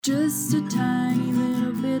Just a tiny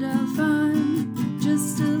little bit of fun.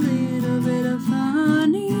 Just a little bit of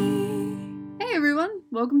funny. Hey everyone,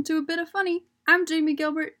 welcome to A Bit of Funny. I'm Jamie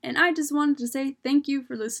Gilbert, and I just wanted to say thank you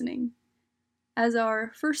for listening. As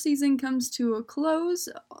our first season comes to a close,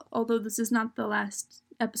 although this is not the last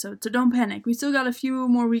episode, so don't panic. We still got a few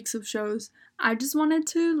more weeks of shows. I just wanted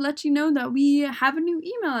to let you know that we have a new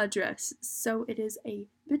email address. So it is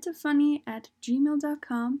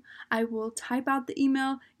abitoffunny@gmail.com. I will type out the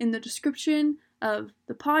email in the description of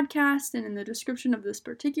the podcast and in the description of this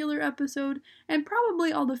particular episode and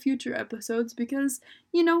probably all the future episodes because,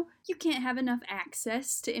 you can't have enough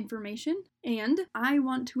access to information. And I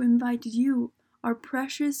want to invite you, our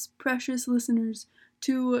precious, precious listeners,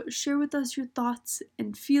 to share with us your thoughts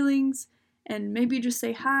and feelings and maybe just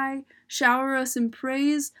say hi, shower us in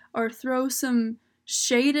praise, or throw some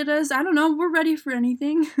shade at us. I don't know, we're ready for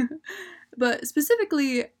anything. But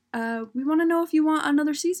specifically, we want to know if you want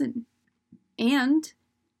another season. And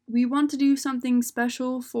we want to do something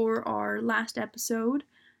special for our last episode,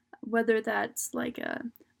 whether that's like a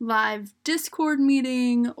live Discord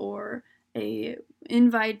meeting or a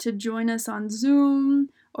invite to join us on Zoom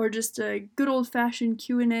or just a good old-fashioned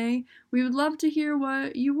Q&A. We would love to hear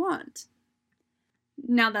what you want.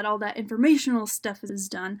 Now that all that informational stuff is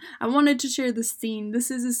done, I wanted to share this scene. This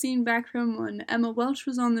is a scene back from when Emma Welch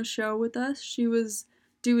was on the show with us. She was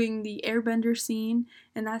doing the Airbender scene,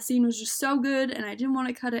 and that scene was just so good, and I didn't want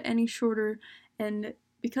to cut it any shorter, and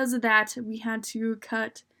because of that, we had to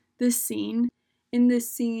cut this scene. In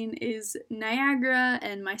this scene is Niagara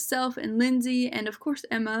and myself and Lindsay and of course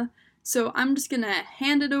Emma. So I'm just gonna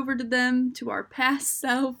hand it over to them, to our past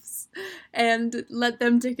selves, and let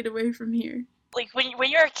them take it away from here. Like, when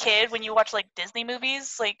you're a kid, when you watch, like, Disney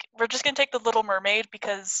movies, like, we're just gonna take The Little Mermaid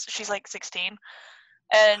because she's, like, 16.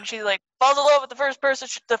 And she, like, falls in love with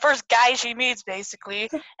the first guy she meets, basically.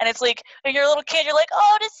 And it's like, when you're a little kid, you're like,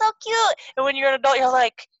 oh, this is so cute. And when you're an adult, you're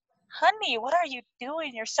like, honey, what are you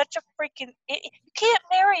doing? You're such a freaking idiot. You can't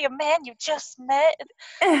marry a man you just met.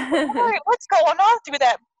 What's going on through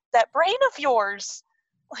that brain of yours?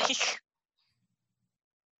 Like,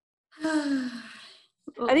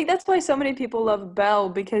 I think that's why so many people love Belle,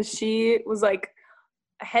 because she was like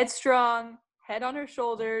headstrong, head on her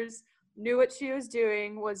shoulders, knew what she was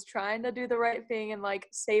doing, was trying to do the right thing and like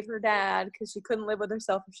save her dad because she couldn't live with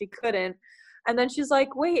herself if she couldn't. And then she's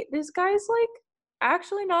like, wait, this guy's like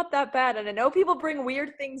actually not that bad. And I know people bring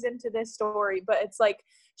weird things into this story, but it's like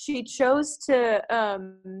she chose to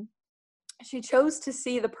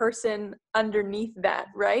see the person underneath that,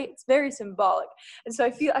 right? It's very symbolic. And so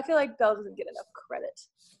I feel like Belle doesn't get enough credit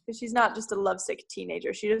because she's not just a lovesick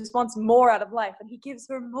teenager. She just wants more out of life, and he gives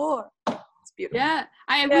her more. It's beautiful. Yeah,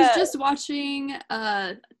 I was just watching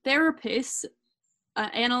therapists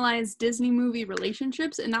analyze Disney movie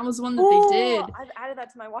relationships, and that was one that they did. I've added that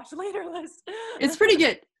to my watch later list. It's pretty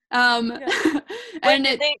good. and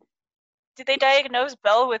did they diagnose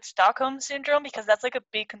Belle with Stockholm Syndrome? Because that's like a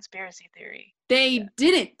big conspiracy theory. They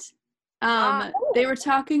didn't. They were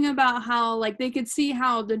talking about how, like, they could see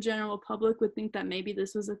how the general public would think that maybe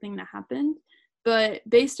this was a thing that happened. But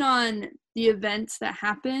based on the events that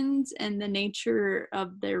happened and the nature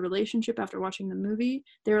of their relationship after watching the movie,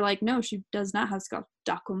 they were like, no, she does not have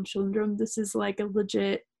Stockholm Syndrome. This is, like, a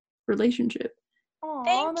legit relationship.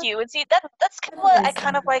 Thank you. And see, that's kind of what I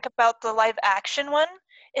kind of like about the live action one,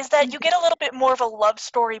 is that you get a little bit more of a love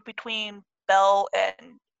story between Belle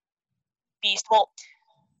and Beast. Well,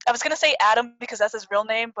 I was going to say Adam because that's his real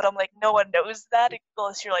name, but I'm like, no one knows that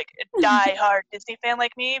unless you're like a die-hard Disney fan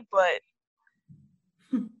like me, but...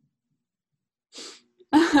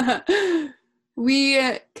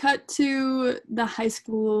 We cut to the high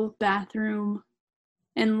school bathroom,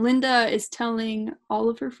 and Linda is telling all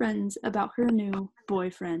of her friends about her new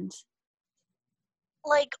boyfriend.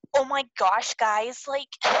 Like, oh my gosh, guys, like,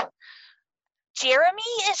 Jeremy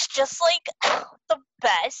is just, like, the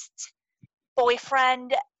best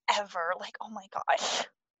boyfriend ever. Like, oh my gosh.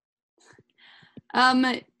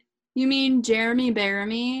 You mean Jeremy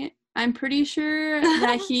Bearimy? I'm pretty sure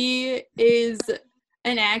that he is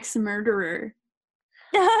an axe-murderer.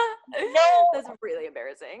 No. That's really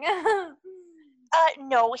embarrassing.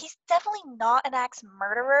 No, he's definitely not an axe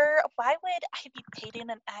murderer. Why would I be dating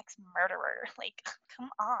an axe murderer? Like, come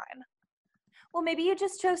on. Well, maybe you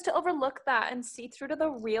just chose to overlook that and see through to the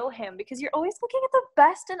real him because you're always looking at the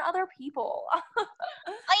best in other people.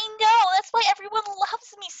 I know, that's why everyone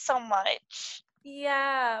loves me so much.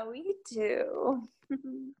 Yeah, we do.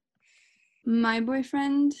 My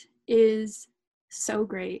boyfriend is so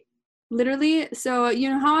great. Literally, so you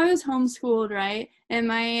know how I was homeschooled, right? And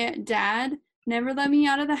my dad never let me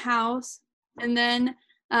out of the house. And then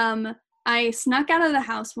I snuck out of the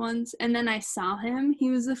house once, and then I saw him.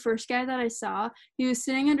 He was the first guy that I saw. He was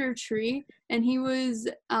sitting under a tree, and he was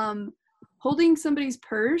holding somebody's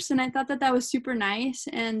purse, and I thought that was super nice,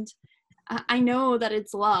 and I know that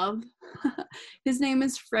it's love. His name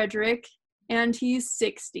is Frederick, and he's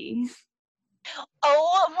 60.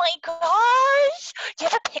 Oh my gosh! Do you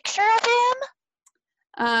have a picture of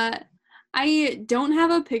him? I don't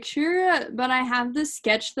have a picture, but I have this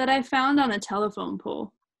sketch that I found on a telephone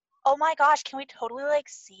pole. Oh my gosh, can we totally,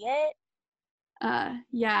 see it?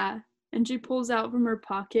 Yeah. And she pulls out from her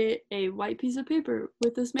pocket a white piece of paper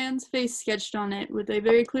with this man's face sketched on it with a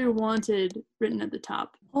very clear wanted written at the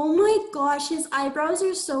top. Oh my gosh, his eyebrows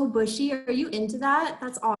are so bushy. Are you into that?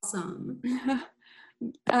 That's awesome.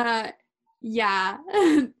 Yeah.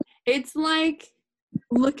 It's like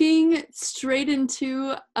looking straight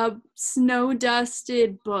into a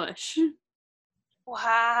snow-dusted bush.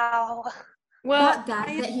 Wow. Well, that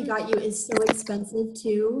bag that he got you is so expensive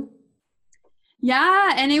too.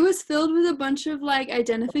 Yeah, and it was filled with a bunch of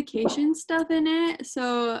identification stuff in it.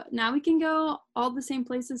 So now we can go all the same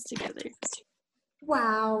places together.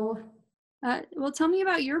 Wow. Well, tell me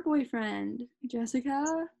about your boyfriend,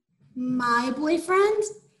 Jessica. My boyfriend?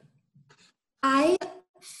 I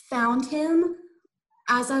found him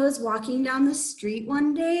as I was walking down the street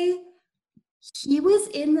one day. He was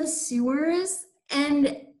in the sewers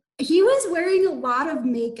and he was wearing a lot of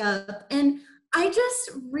makeup, and I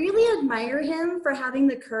just really admire him for having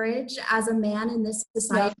the courage as a man in this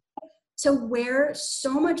society to wear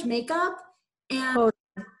so much makeup. And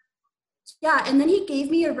and then he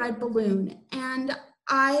gave me a red balloon, and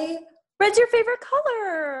Red's your favorite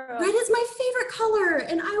color. Red is my favorite color,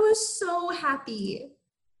 and I was so happy.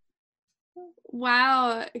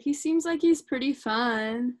 Wow, he seems like he's pretty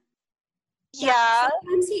fun. Yeah.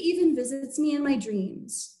 Sometimes he even visits me in my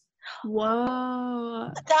dreams.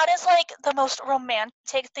 Whoa. That is the most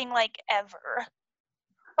romantic thing ever.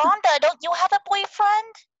 Rhonda, don't you have a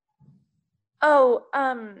boyfriend? Oh,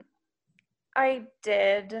 I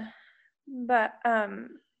did, but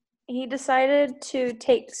he decided to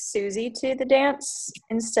take Susie to the dance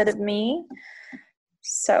instead of me,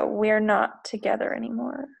 so we're not together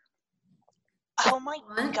anymore. Oh my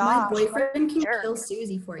gosh. My boyfriend can kill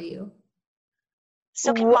Susie for you.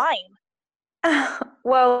 So can mine.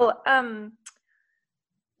 Well,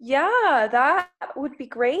 yeah, that would be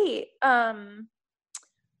great.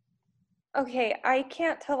 Okay, I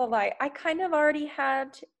can't tell a lie. I kind of already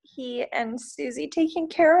had he and Susie taken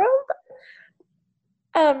care of.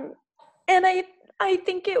 And I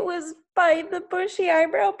think it was by the bushy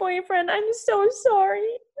eyebrow boyfriend. I'm so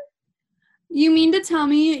sorry. You mean to tell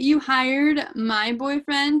me you hired my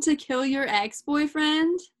boyfriend to kill your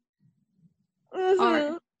ex-boyfriend? Mm-hmm.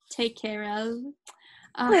 Or take care of?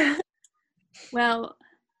 Well,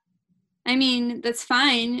 I mean, that's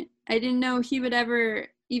fine. I didn't know he would ever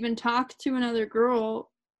even talk to another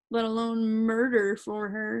girl, let alone murder for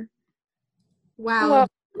her. Wow, well,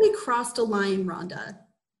 we crossed a line, Rhonda.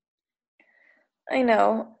 I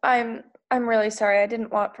know. I'm really sorry. I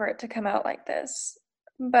didn't want for it to come out like this.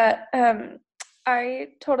 But I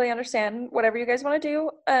totally understand whatever you guys want to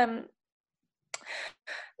do.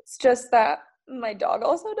 It's just that my dog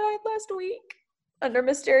also died last week under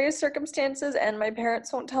mysterious circumstances, and my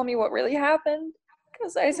parents won't tell me what really happened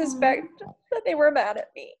because I suspect that they were mad at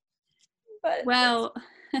me. But well,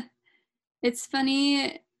 it's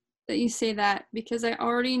funny that you say that because I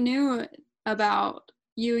already knew about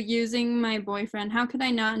you using my boyfriend. How could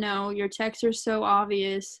I not know? Your texts are so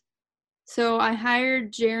obvious. So I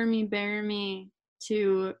hired Jeremy Bearimy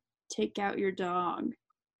to take out your dog.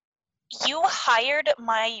 You hired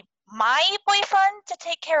my boyfriend to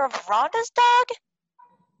take care of Rhonda's dog?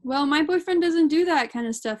 Well, my boyfriend doesn't do that kind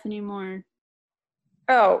of stuff anymore.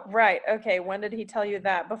 Oh, right. Okay, when did he tell you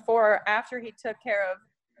that? Before or after he took care of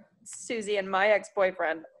Susie and my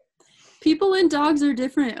ex-boyfriend? People and dogs are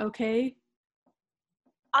different, okay?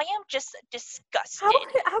 I am just disgusted.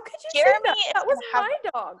 How could you say that? That was my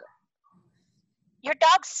dog. Your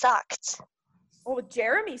dog sucked. Oh,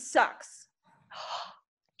 Jeremy sucks.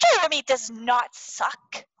 Jeremy does not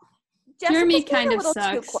suck. Jeremy kind of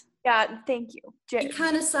sucks. Yeah, thank you. He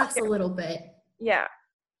kind of sucks a little bit. Yeah.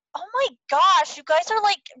 Oh my gosh, you guys are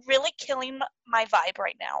really killing my vibe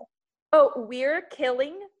right now. Oh, we're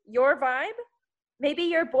killing your vibe? Maybe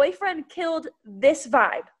your boyfriend killed this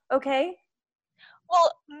vibe, okay?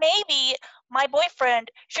 Well, maybe my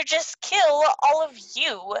boyfriend should just kill all of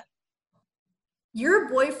you. Your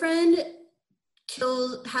boyfriend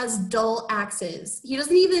has dull axes. He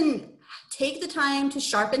doesn't even take the time to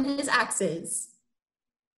sharpen his axes.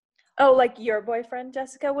 Oh, like your boyfriend,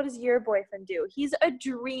 Jessica? What does your boyfriend do? He's a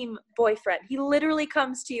dream boyfriend. He literally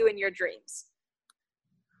comes to you in your dreams.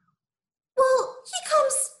 Well, he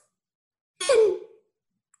comes and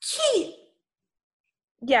he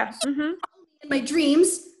Yeah. in my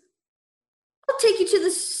dreams. I'll take you to the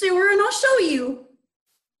sewer and I'll show you.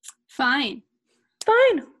 Fine.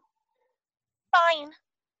 Fine. Fine.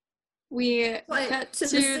 We What? cut To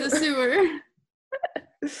to the the sewer.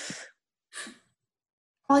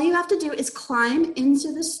 All you have to do is climb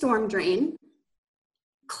into the storm drain,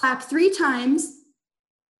 clap 3 times,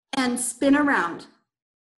 and spin around.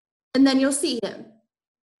 And then you'll see him.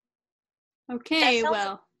 Okay, That sounds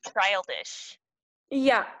well. childish.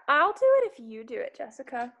 Yeah, I'll do it if you do it,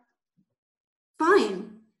 Jessica.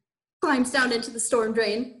 Fine. Climbs down into the storm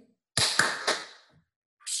drain.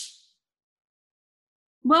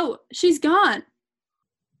 Whoa, she's gone.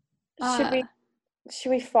 Should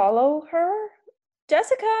we follow her?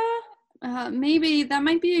 Jessica! Maybe that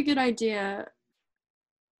might be a good idea.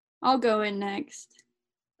 I'll go in next.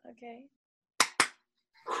 Okay.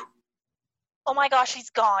 Oh my gosh, she's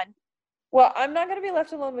gone. Well, I'm not going to be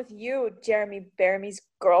left alone with you, Jeremy Bearmy's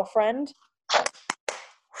girlfriend.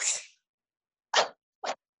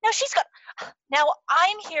 Now she's gone. Now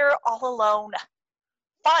I'm here all alone.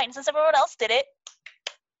 Fine, since everyone else did it.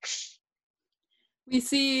 We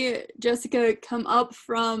see Jessica come up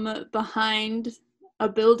from behind a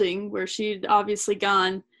building where she'd obviously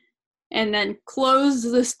gone and then close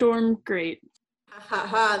the storm grate. Ha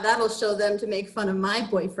ha, that'll show them to make fun of my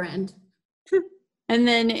boyfriend. And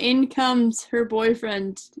then in comes her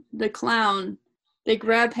boyfriend, the clown. They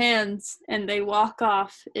grab hands and they walk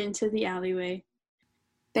off into the alleyway.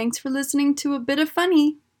 Thanks for listening to A Bit of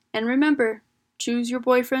Funny. And remember, choose your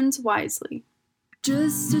boyfriends wisely.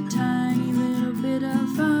 Just a time.